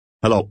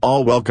Hello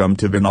all, welcome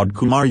to Vinod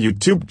Kumar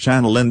YouTube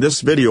channel. In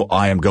this video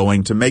I am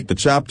going to make the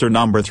chapter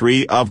number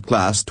 3 of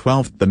class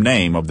 12th. The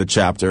name of the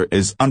chapter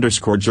is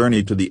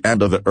Journey to the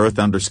End of the Earth.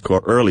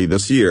 Early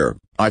this year,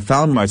 I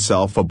found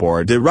myself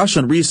aboard a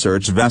Russian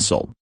research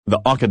vessel, the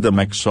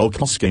academic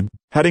Shokolsky,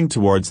 heading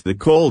towards the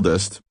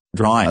coldest,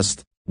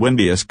 driest,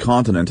 windiest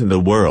continent in the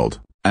world,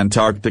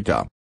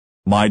 Antarctica.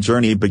 My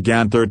journey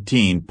began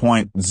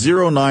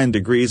 13.09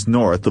 degrees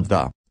north of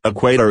the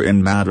equator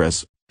in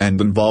Madras, and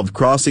involved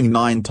crossing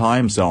 9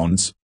 time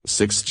zones,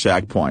 6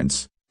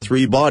 checkpoints,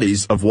 3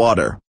 bodies of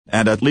water,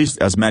 and at least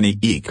as many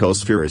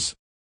ecospheres.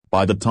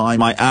 By the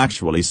time I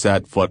actually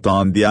set foot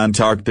on the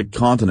Antarctic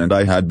continent,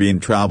 I had been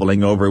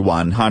traveling over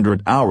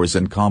 100 hours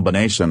in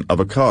combination of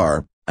a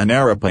car, an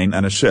aeroplane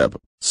and a ship.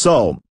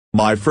 So,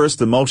 my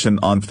first emotion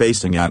on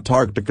facing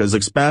Antarctica's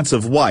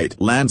expansive white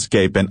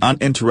landscape and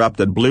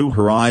uninterrupted blue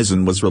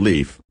horizon was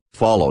relief,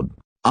 followed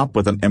up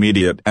with an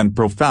immediate and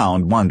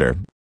profound wonder.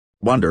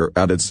 Wonder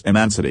at its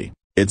immensity,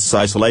 its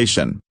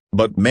isolation,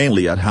 but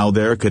mainly at how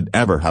there could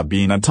ever have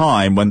been a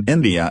time when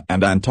India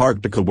and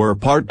Antarctica were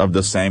part of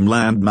the same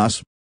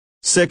landmass.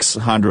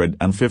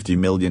 650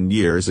 million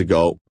years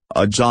ago,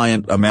 a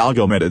giant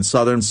amalgamated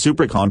southern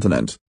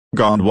supercontinent,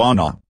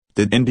 Gondwana,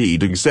 did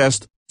indeed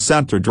exist,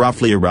 centered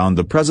roughly around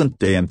the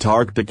present-day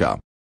Antarctica.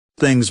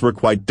 Things were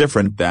quite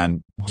different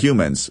then.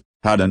 Humans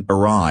hadn't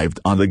arrived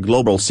on the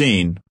global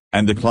scene,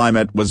 and the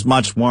climate was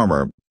much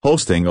warmer,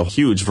 hosting a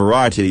huge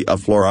variety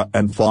of flora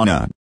and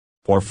fauna.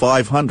 For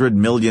 500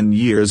 million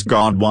years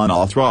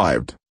Gondwana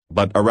thrived,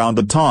 but around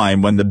the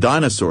time when the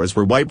dinosaurs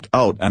were wiped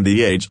out and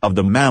the age of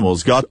the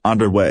mammals got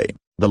underway,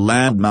 the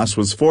landmass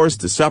was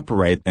forced to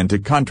separate into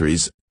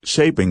countries,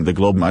 shaping the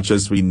globe much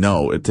as we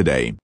know it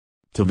today.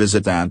 To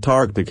visit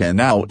Antarctica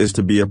now is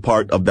to be a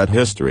part of that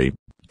history,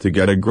 to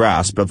get a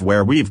grasp of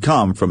where we've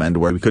come from and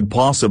where we could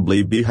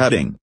possibly be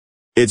heading.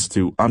 It's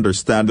to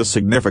understand the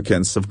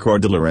significance of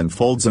cordilleran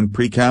folds and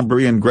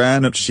Precambrian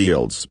granite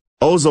shields,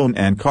 ozone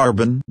and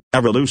carbon,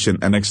 evolution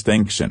and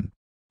extinction.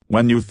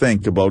 When you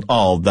think about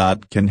all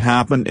that can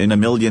happen in a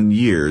million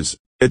years,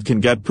 it can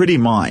get pretty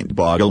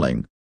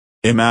mind-boggling.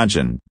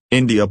 Imagine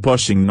India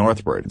pushing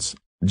northwards,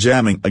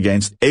 jamming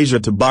against Asia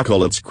to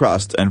buckle its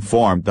crust and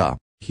form the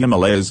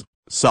Himalayas,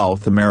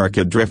 South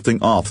America drifting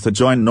off to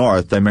join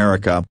North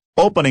America,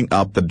 opening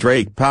up the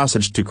Drake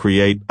Passage to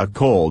create a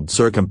cold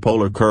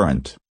circumpolar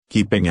current,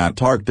 keeping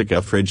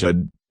Antarctica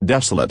frigid,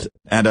 desolate,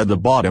 and at the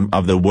bottom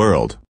of the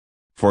world.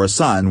 For a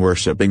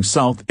sun-worshipping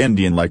South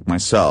Indian like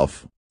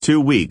myself, 2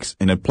 weeks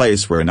in a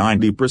place where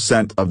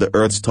 90% of the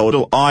Earth's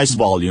total ice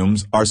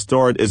volumes are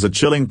stored is a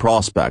chilling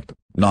prospect,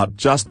 not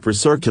just for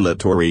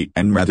circulatory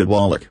and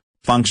metabolic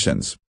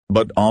functions,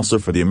 but also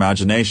for the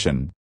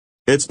imagination.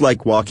 It's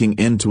like walking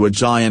into a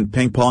giant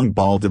ping-pong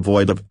ball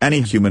devoid of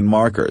any human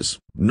markers,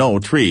 no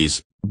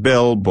trees,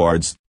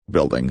 billboards,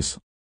 buildings.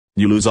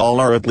 You lose all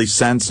earthly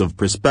sense of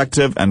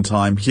perspective and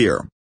time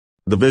here.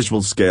 The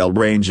visual scale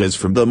ranges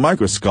from the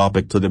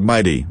microscopic to the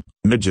mighty,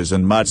 midges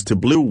and muds to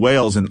blue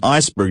whales and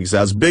icebergs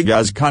as big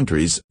as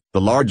countries.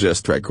 The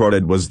largest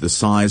recorded was the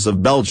size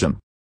of Belgium.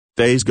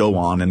 Days go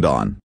on, and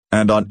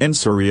on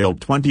unsurreal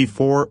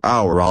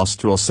 24-hour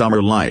austral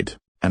summer light,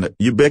 and a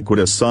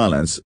ubiquitous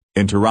silence,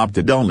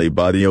 interrupted only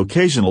by the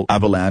occasional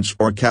avalanche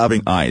or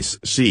calving ice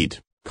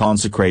sheet,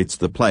 consecrates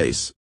the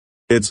place.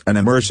 It's an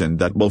immersion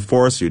that will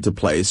force you to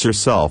place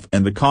yourself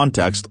in the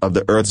context of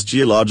the Earth's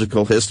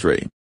geological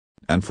history.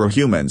 And for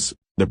humans,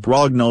 the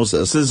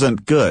prognosis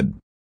isn't good.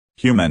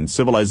 Human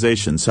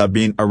civilizations have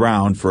been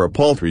around for a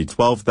paltry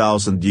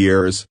 12,000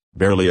 years,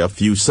 barely a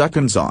few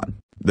seconds on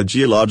the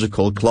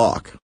geological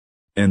clock.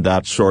 In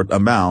that short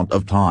amount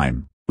of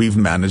time, we've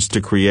managed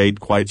to create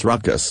quite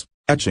ruckus,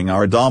 etching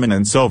our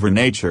dominance over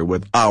nature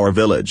with our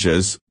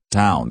villages,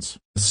 towns,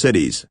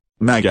 cities,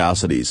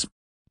 megacities.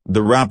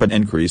 The rapid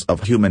increase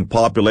of human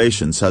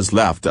populations has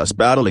left us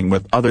battling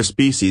with other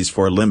species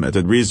for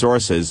limited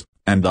resources,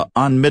 and the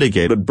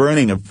unmitigated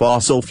burning of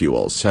fossil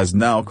fuels has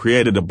now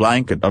created a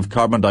blanket of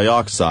carbon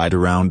dioxide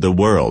around the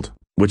world,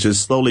 which is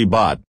slowly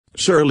but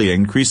surely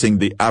increasing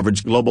the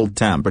average global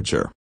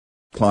temperature.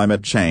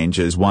 Climate change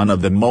is one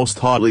of the most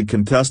hotly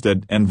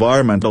contested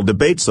environmental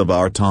debates of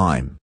our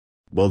time.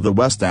 Will the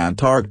West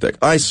Antarctic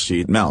ice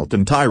sheet melt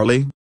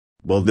entirely?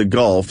 Will the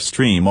Gulf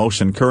Stream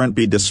ocean current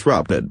be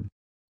disrupted?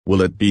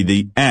 Will it be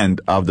the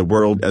end of the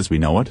world as we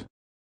know it?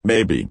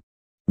 Maybe.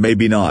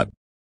 Maybe not.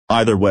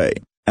 Either way,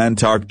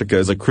 Antarctica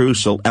is a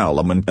crucial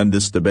element in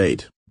this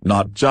debate,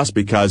 not just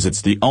because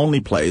it's the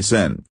only place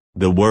in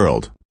the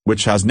world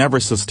which has never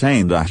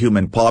sustained a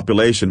human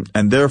population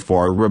and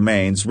therefore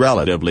remains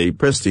relatively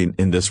pristine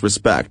in this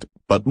respect,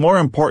 but more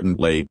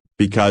importantly,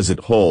 because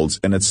it holds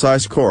in its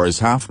ice cores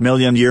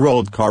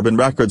half-million-year-old carbon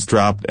records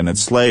trapped in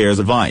its layers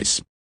of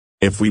ice.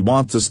 If we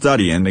want to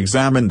study and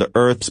examine the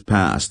Earth's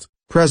past,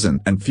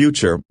 present and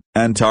future,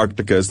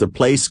 Antarctica is the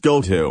place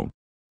go to.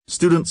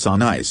 Students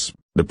on Ice,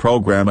 the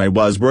program I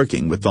was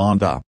working with on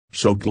the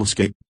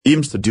Shokulski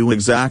aims to do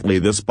exactly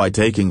this by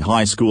taking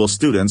high school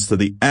students to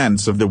the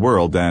ends of the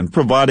world and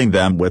providing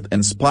them with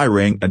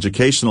inspiring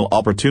educational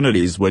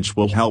opportunities which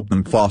will help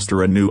them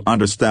foster a new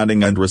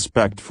understanding and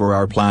respect for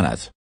our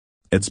planet.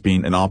 It's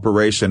been in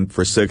operation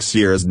for 6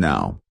 years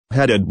now,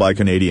 headed by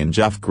Canadian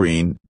Jeff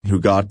Green, who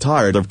got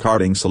tired of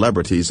carting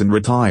celebrities and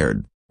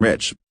retired,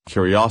 rich,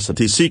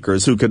 curiosity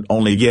seekers who could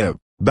only give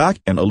back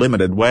in a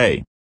limited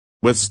way.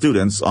 With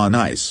students on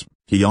ice,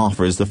 he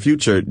offers the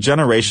future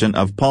generation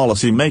of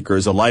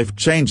policymakers a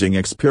life-changing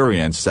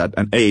experience at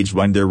an age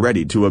when they're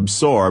ready to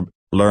absorb,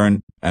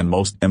 learn, and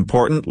most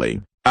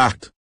importantly,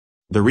 act.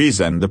 The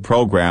reason the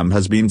program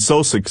has been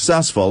so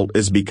successful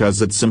is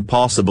because it's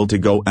impossible to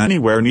go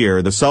anywhere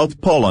near the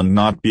South Pole and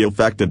not be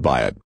affected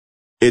by it.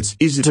 It's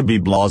easy to be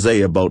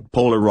blasé about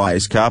polar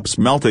ice caps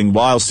melting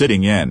while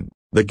sitting in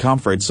the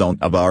comfort zone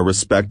of our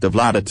respective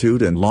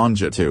latitude and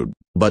longitude,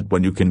 but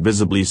when you can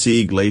visibly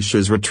see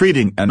glaciers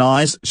retreating and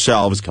ice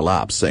shelves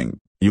collapsing,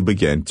 you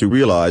begin to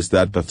realize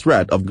that the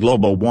threat of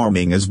global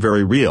warming is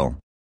very real.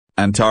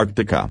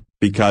 Antarctica,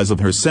 because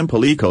of her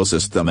simple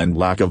ecosystem and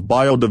lack of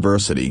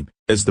biodiversity,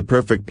 is the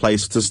perfect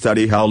place to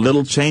study how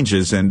little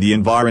changes in the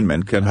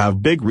environment can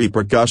have big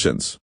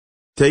repercussions.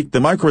 Take the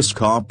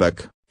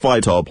microscopic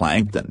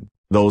phytoplankton,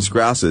 those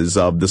grasses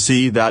of the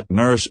sea that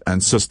nourish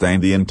and sustain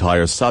the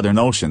entire Southern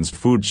Ocean's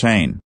food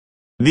chain.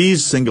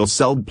 These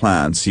single-celled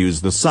plants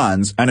use the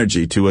sun's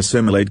energy to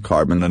assimilate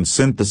carbon and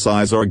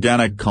synthesize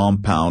organic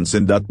compounds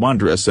in that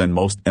wondrous and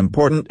most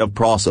important of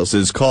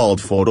processes called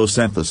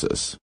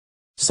photosynthesis.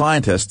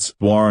 Scientists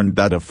warn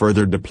that a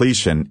further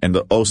depletion in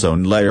the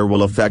ozone layer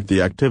will affect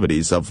the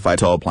activities of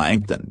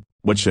phytoplankton,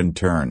 which in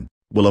turn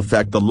will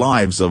affect the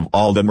lives of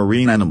all the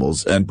marine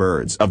animals and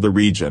birds of the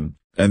region,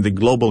 and the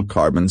global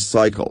carbon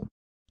cycle.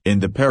 In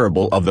the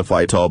parable of the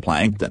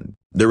phytoplankton,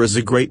 there is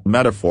a great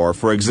metaphor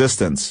for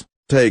existence: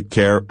 take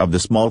care of the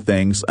small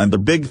things and the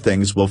big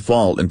things will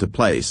fall into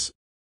place.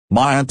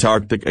 My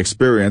Antarctic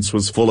experience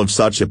was full of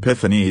such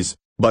epiphanies,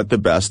 but the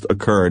best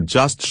occurred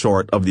just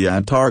short of the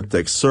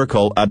Antarctic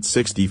Circle at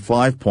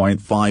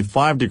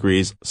 65.55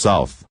 degrees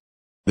south.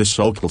 The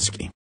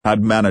Shokulski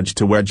had managed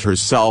to wedge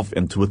herself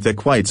into a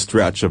thick white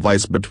stretch of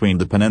ice between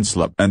the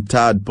peninsula and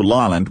Tadpole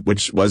Island,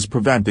 which was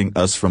preventing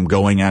us from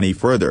going any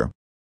further.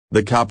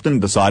 The captain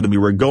decided we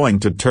were going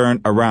to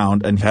turn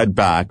around and head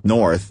back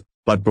north,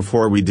 but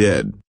before we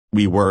did,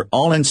 we were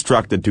all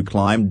instructed to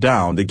climb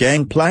down the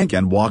gangplank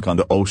and walk on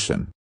the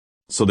ocean.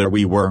 So there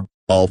we were,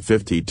 all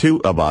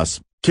 52 of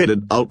us,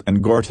 kitted out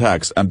in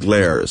Gore-Tex and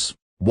layers,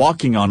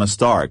 walking on a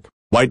stark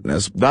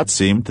whiteness that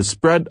seemed to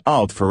spread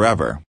out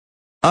forever.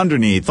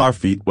 Underneath our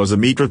feet was a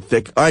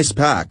meter-thick ice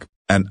pack,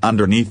 and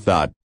underneath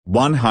that,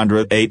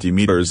 180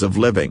 meters of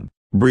living,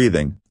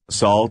 breathing,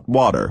 salt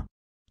water.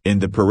 In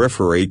the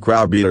periphery,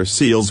 crab-eater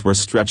seals were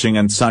stretching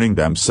and sunning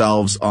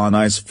themselves on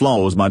ice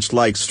floes much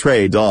like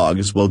stray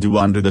dogs will do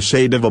under the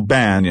shade of a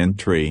banyan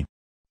tree.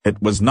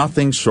 It was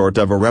nothing short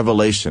of a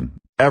revelation.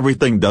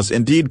 Everything does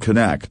indeed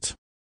connect.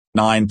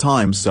 9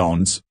 time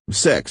zones,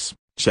 6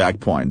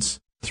 checkpoints,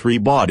 3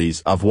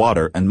 bodies of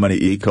water and many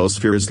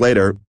ecospheres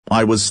later,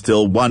 I was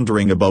still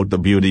wondering about the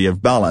beauty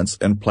of balance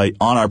and play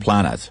on our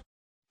planet.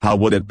 How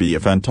would it be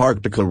if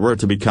Antarctica were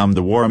to become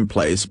the warm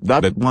place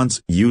that it once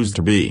used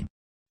to be?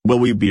 Will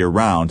we be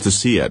around to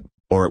see it,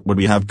 or would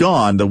we have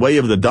gone the way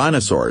of the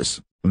dinosaurs,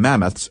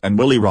 mammoths and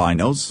woolly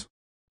rhinos?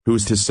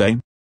 Who's to say?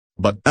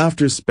 But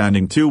after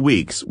spending 2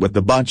 weeks with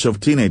a bunch of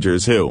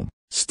teenagers who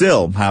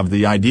still have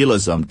the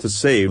idealism to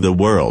save the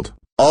world,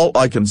 all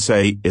I can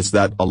say is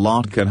that a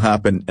lot can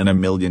happen in a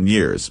million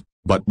years,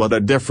 but what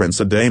a difference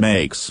a day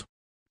makes.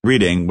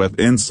 Reading with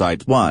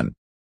Insight 1.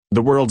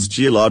 The world's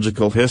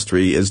geological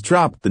history is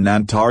trapped in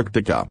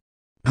Antarctica.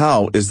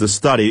 How is the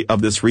study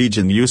of this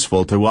region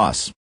useful to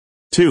us?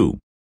 2.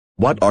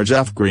 What are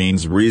Jeff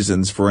Green's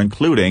reasons for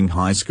including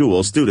high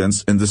school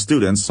students in the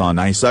Students on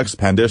Ice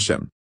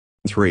expedition?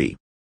 3.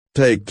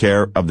 Take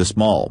care of the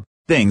small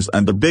things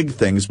and the big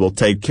things will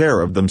take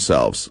care of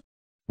themselves.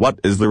 What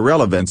is the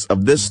relevance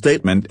of this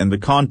statement in the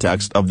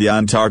context of the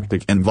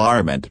Antarctic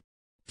environment?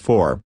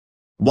 4.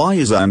 Why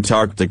is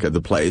Antarctica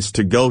the place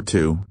to go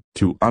to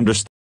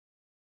understand